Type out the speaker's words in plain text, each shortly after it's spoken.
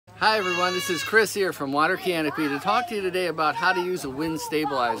Hi everyone, this is Chris here from Water Canopy to talk to you today about how to use a wind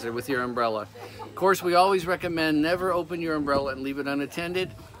stabilizer with your umbrella. Of course, we always recommend never open your umbrella and leave it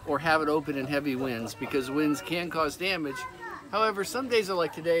unattended or have it open in heavy winds because winds can cause damage. However, some days are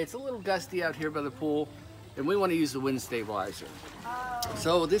like today, it's a little gusty out here by the pool and we want to use the wind stabilizer.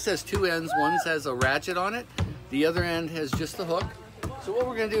 So this has two ends. One has a ratchet on it, the other end has just the hook. So what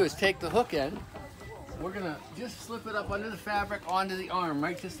we're going to do is take the hook end, we're going to just slip it up under the fabric onto the arm,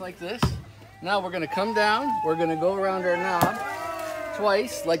 right, just like this. Now we're going to come down, we're going to go around our knob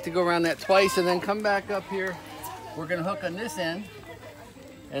twice, like to go around that twice, and then come back up here. We're going to hook on this end,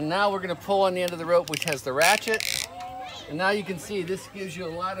 and now we're going to pull on the end of the rope, which has the ratchet. And now you can see this gives you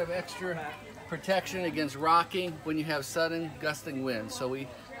a lot of extra protection against rocking when you have sudden gusting winds. So we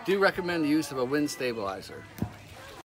do recommend the use of a wind stabilizer.